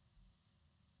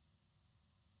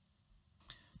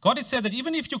 God has said that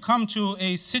even if you come to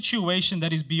a situation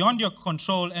that is beyond your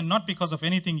control and not because of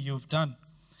anything you've done,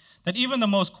 that even the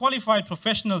most qualified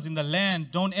professionals in the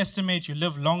land don't estimate you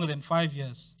live longer than 5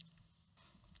 years.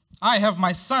 I have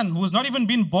my son who has not even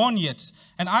been born yet,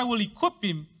 and I will equip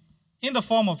him in the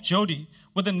form of Jody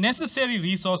with the necessary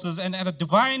resources, and at a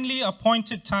divinely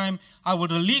appointed time, I will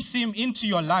release him into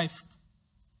your life.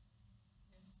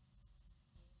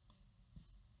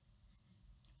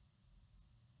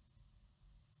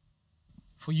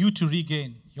 For you to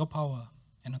regain your power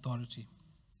and authority.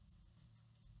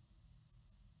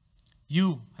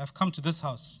 You have come to this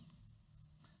house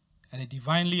at a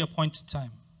divinely appointed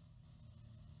time.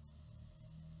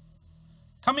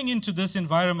 Coming into this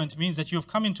environment means that you have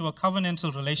come into a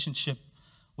covenantal relationship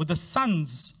with the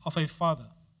sons of a father.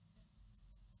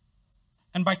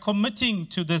 And by committing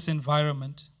to this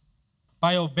environment,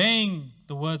 by obeying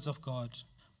the words of God,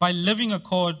 by living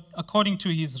according to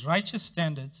his righteous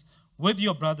standards with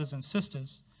your brothers and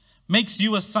sisters, makes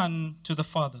you a son to the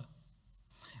Father.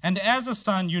 And as a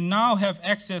son, you now have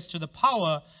access to the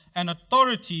power and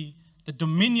authority, the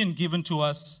dominion given to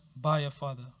us by a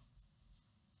Father.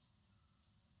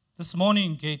 This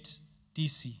morning, Gate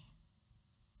DC,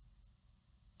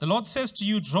 the Lord says to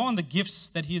you, draw on the gifts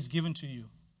that he has given to you.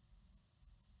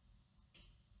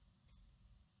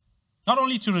 Not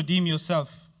only to redeem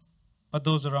yourself, but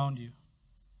those around you.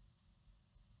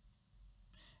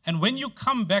 And when you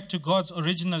come back to God's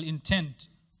original intent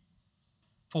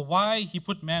for why he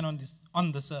put man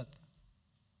on this earth,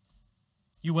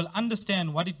 you will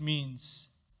understand what it means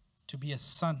to be a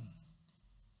son.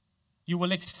 You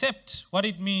will accept what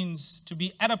it means to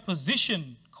be at a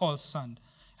position called son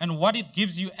and what it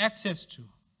gives you access to.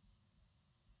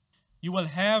 You will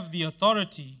have the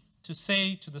authority to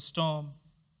say to the storm,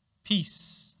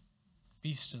 peace,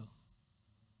 be still.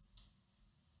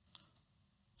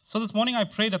 So this morning I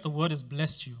pray that the word has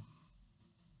blessed you.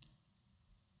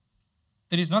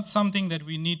 It is not something that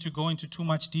we need to go into too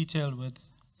much detail with,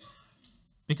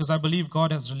 because I believe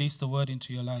God has released the word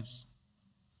into your lives.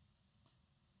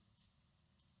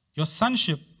 Your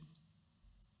sonship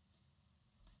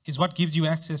is what gives you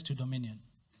access to dominion.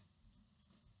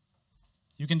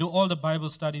 You can do all the Bible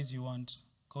studies you want,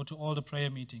 go to all the prayer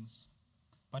meetings,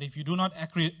 but if you do not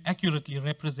accurately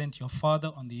represent your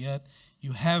Father on the earth,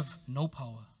 you have no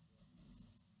power.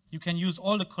 You can use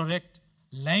all the correct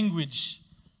language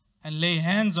and lay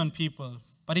hands on people,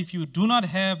 but if you do not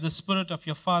have the Spirit of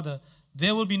your Father,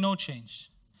 there will be no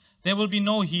change. There will be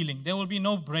no healing. There will be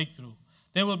no breakthrough.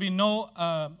 There will be no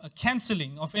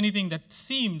canceling of anything that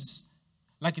seems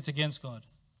like it's against God.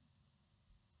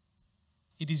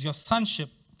 It is your sonship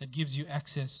that gives you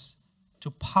access to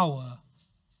power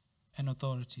and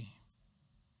authority.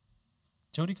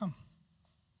 Jody, come.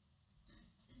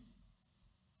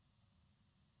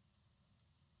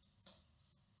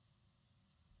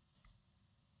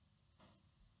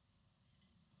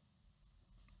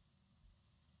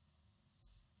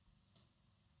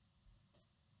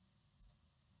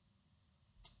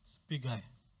 It's a big guy.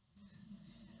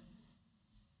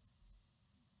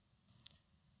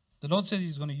 The Lord says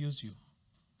He's going to use you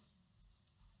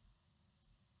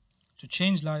to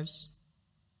change lives,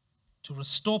 to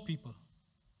restore people,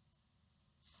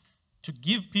 to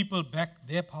give people back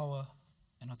their power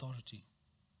and authority.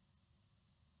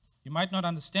 You might not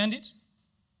understand it,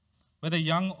 whether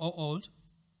young or old,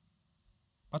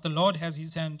 but the Lord has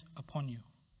His hand upon you.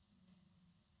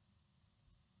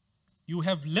 You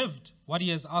have lived what He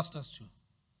has asked us to.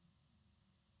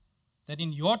 That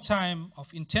in your time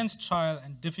of intense trial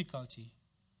and difficulty,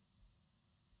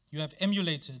 you have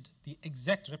emulated the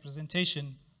exact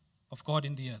representation of God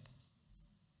in the earth.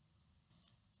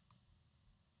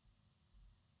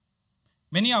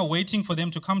 Many are waiting for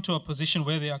them to come to a position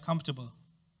where they are comfortable,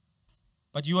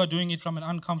 but you are doing it from an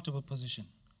uncomfortable position.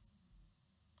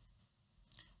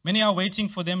 Many are waiting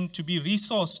for them to be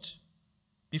resourced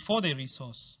before they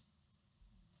resource,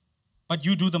 but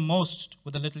you do the most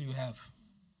with the little you have.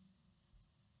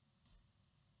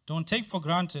 Don't take for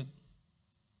granted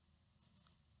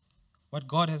what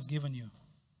God has given you.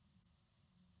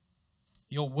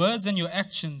 Your words and your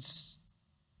actions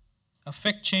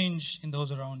affect change in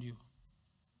those around you.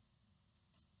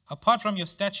 Apart from your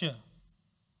stature,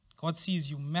 God sees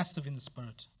you massive in the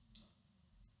Spirit.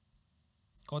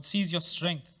 God sees your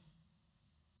strength.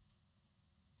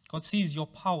 God sees your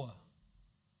power.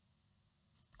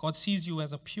 God sees you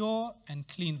as a pure and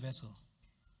clean vessel,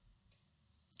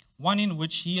 one in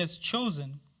which He has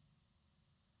chosen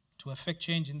to affect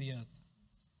change in the earth.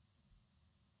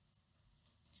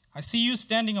 I see you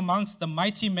standing amongst the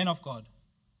mighty men of God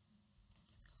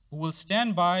who will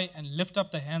stand by and lift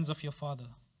up the hands of your Father,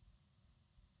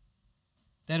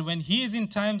 that when He is in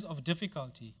times of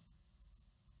difficulty,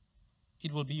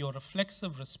 it will be your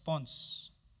reflexive response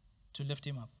to lift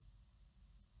Him up.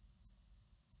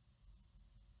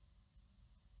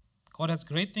 God has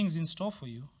great things in store for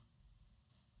you,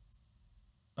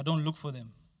 but don't look for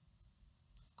them.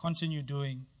 Continue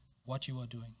doing what you are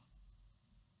doing.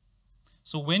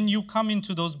 So when you come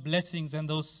into those blessings and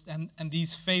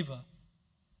these favor,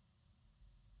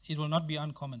 it will not be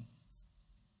uncommon.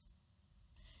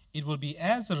 It will be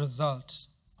as a result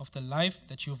of the life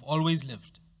that you've always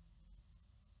lived.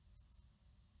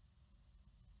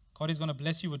 God is going to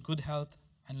bless you with good health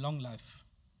and long life.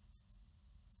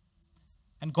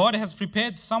 And God has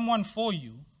prepared someone for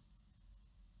you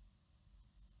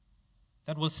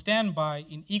that will stand by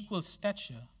in equal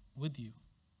stature with you.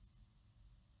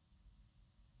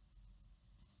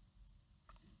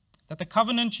 That the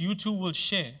covenant you two will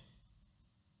share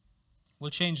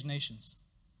will change nations.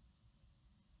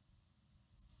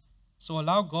 So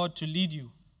allow God to lead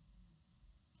you.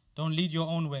 Don't lead your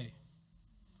own way.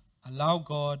 Allow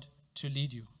God to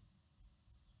lead you.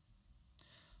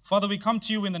 Father, we come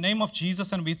to you in the name of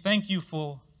Jesus and we thank you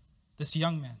for this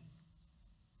young man.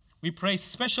 We pray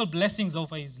special blessings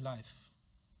over his life.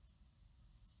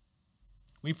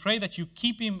 We pray that you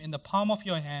keep him in the palm of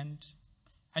your hand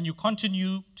and you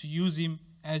continue to use him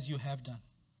as you have done.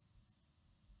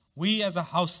 We as a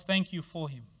house thank you for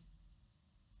him.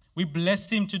 We bless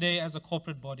him today as a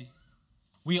corporate body.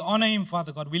 We honor him,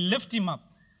 Father God. We lift him up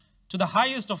to the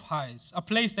highest of highs, a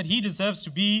place that he deserves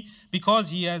to be because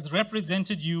he has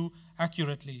represented you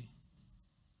accurately.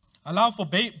 Allow for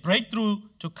breakthrough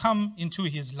to come into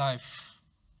his life.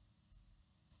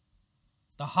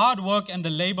 The hard work and the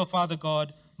labor, Father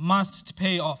God, must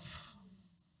pay off.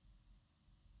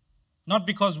 Not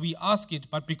because we ask it,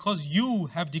 but because you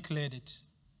have declared it.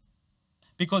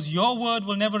 Because your word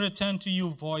will never return to you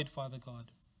void, Father God.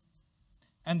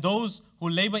 And those who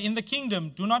labor in the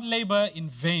kingdom do not labor in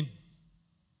vain.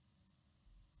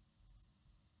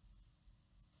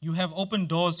 You have opened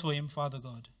doors for him, Father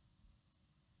God,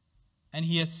 and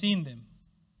he has seen them.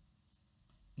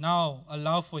 Now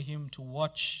allow for him to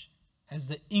watch as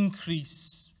the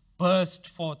increase burst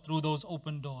forth through those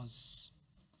open doors.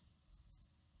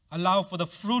 Allow for the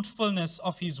fruitfulness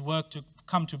of his work to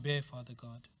come to bear, Father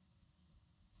God.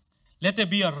 Let there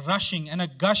be a rushing and a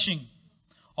gushing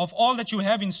of all that you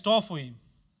have in store for him,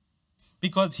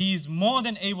 because he is more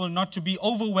than able not to be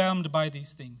overwhelmed by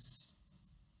these things.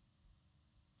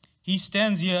 He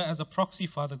stands here as a proxy,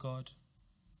 Father God,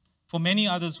 for many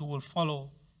others who will follow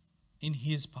in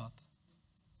his path.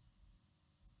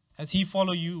 As he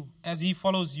follows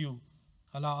you,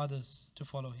 allow others to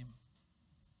follow him.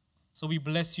 So we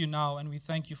bless you now and we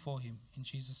thank you for him. In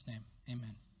Jesus' name,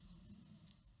 amen.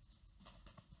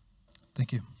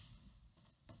 Thank you.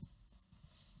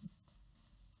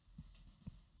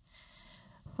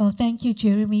 Well, thank you,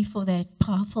 Jeremy, for that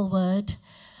powerful word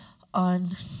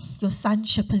on your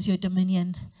sonship as your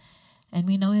dominion. And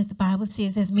we know, as the Bible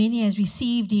says, as many as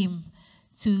received him,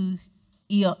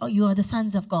 you are the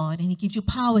sons of God, and he gives you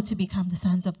power to become the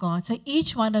sons of God. So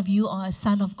each one of you are a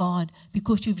son of God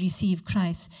because you've received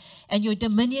Christ. And your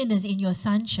dominion is in your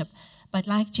sonship. But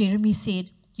like Jeremy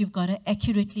said, you've got to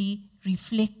accurately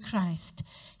reflect Christ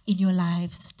in your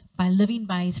lives by living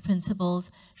by his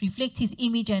principles, reflect his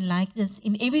image and likeness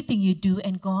in everything you do.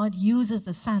 And God uses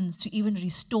the sons to even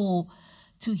restore,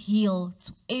 to heal.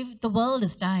 The world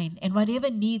is dying, and whatever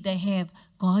need they have,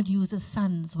 God uses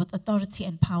sons with authority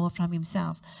and power from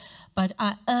himself. But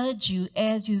I urge you,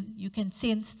 as you can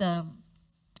sense the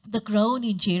groan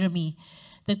in Jeremy,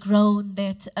 the groan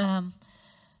that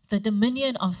the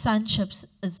dominion of sonships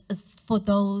is for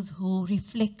those who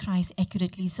reflect Christ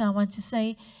accurately. So I want to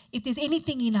say, if there's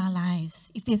anything in our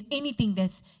lives, if there's anything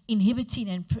that's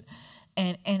inhibiting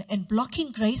and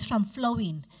blocking grace from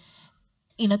flowing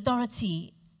in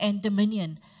authority and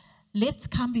dominion, let's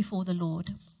come before the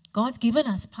Lord. God's given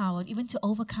us power even to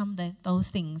overcome those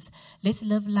things. Let's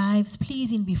live lives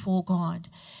pleasing before God,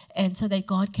 and so that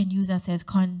God can use us as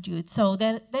conduits. So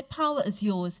that power is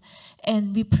yours.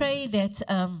 And we pray that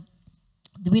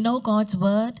we know God's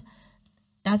word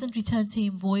doesn't return to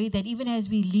him void, that even as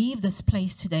we leave this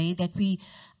place today, that we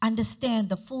understand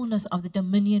the fullness of the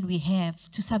dominion we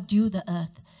have to subdue the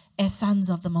earth as sons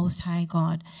of the Most High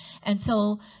God. And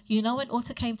so, you know what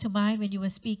also came to mind when you were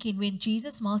speaking, when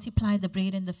Jesus multiplied the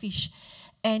bread and the fish,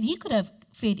 and he could have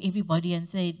fed everybody and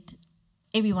said,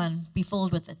 everyone be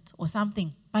filled with it or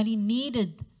something, but he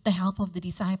needed the help of the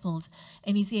disciples.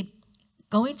 And he said,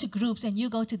 go into groups, and you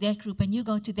go to that group, and you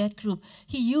go to that group.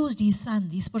 He used his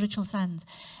sons, his spiritual sons.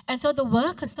 And so the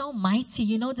work is so mighty.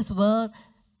 You know, this world,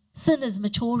 sin is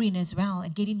maturing as well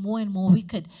and getting more and more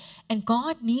wicked. And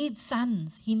God needs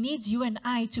sons. He needs you and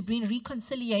I to bring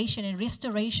reconciliation and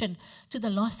restoration to the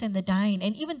lost and the dying.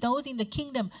 And even those in the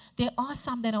kingdom, there are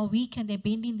some that are weak and they're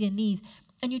bending their knees.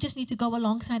 And you just need to go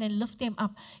alongside and lift them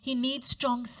up. He needs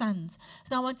strong sons.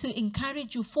 So I want to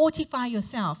encourage you, fortify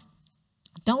yourself.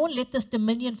 Don't let this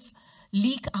dominion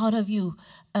leak out of you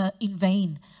in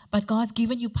vain. But God's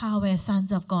given you power as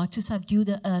sons of God to subdue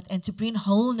the earth and to bring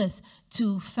wholeness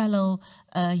to fellow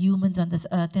humans on this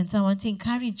earth. And so I want to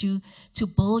encourage you to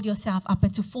build yourself up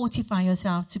and to fortify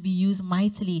yourself to be used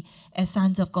mightily as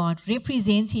sons of God,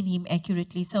 representing him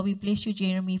accurately. So we bless you,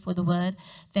 Jeremy, for the word.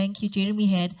 Thank you. Jeremy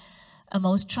had a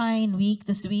most trying week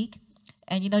this week.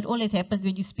 And you know, it always happens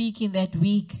when you speak in that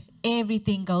week,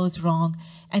 everything goes wrong.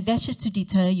 And that's just to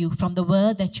deter you from the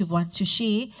word that you want to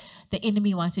share. The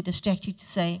enemy wants to distract you to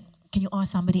say, can you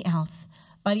ask somebody else?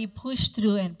 But he pushed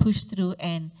through,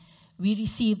 and we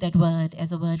received that word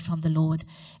as a word from the Lord.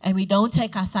 And we don't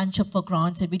take our sonship for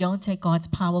granted. We don't take God's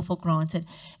power for granted.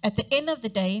 At the end of the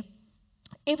day,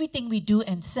 everything we do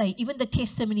and say, even the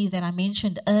testimonies that I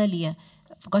mentioned earlier,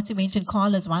 I forgot to mention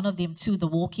Carl is one of them too, the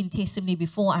walking testimony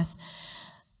before us,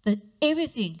 that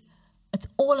everything, it's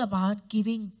all about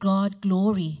giving God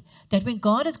glory. That when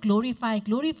God is glorified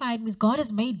means God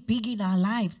is made big in our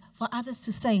lives for others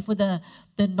to say, for the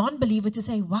non-believer to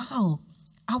say, wow,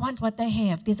 I want what they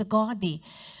have. There's a God there.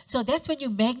 So that's when you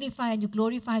magnify and you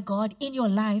glorify God in your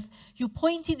life. You're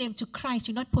pointing them to Christ.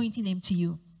 You're not pointing them to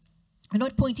you. You're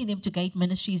not pointing them to Gate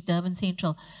Ministries, Durban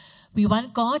Central. We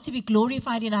want God to be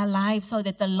glorified in our lives so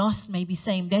that the lost may be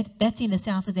saved. That in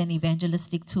itself is an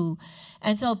evangelistic tool.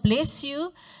 And so bless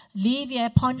you. Leave here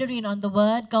pondering on the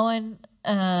word. Go and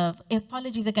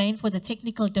apologies again for the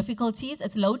technical difficulties.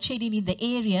 It's load shedding in the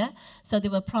area, so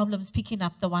there were problems picking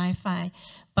up the Wi-Fi.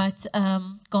 But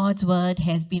God's word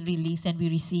has been released, and we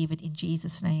receive it in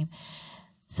Jesus' name.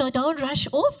 So don't rush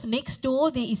off. Next door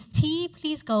there is tea.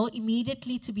 Please go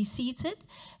immediately to be seated,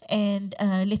 and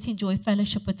let's enjoy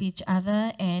fellowship with each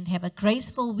other and have a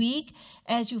graceful week.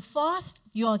 As you fast,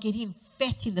 you are getting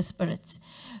fat in the spirit.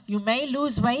 You may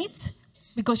lose weight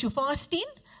because you're fasting,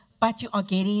 but you are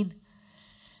getting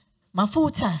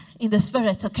mafuta in the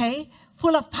spirit, okay?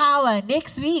 Full of power.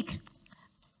 Next week,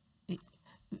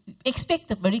 expect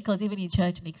the miracles even in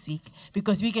church next week,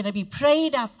 because we're going to be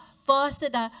prayed up,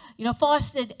 fasted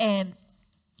and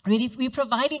really we're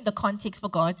providing the context for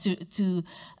God to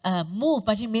move.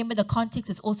 But remember, the context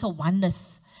is also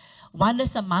oneness.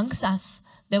 Oneness amongst us.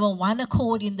 There were one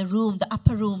accord in the room, the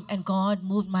upper room, and God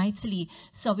moved mightily.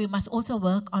 So we must also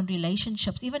work on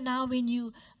relationships. Even now when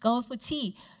you go for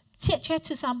tea, chat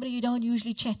to somebody you don't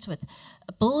usually chat with.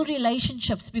 Build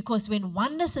relationships, because when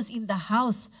oneness is in the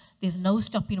house, there's no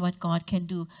stopping what God can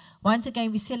do. Once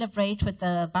again, we celebrate with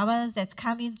the Babas that's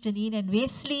coming, Janine and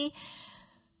Wesley.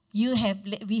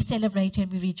 We celebrate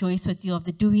and we rejoice with you of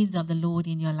the doings of the Lord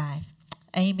in your life.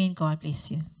 Amen. God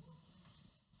bless you.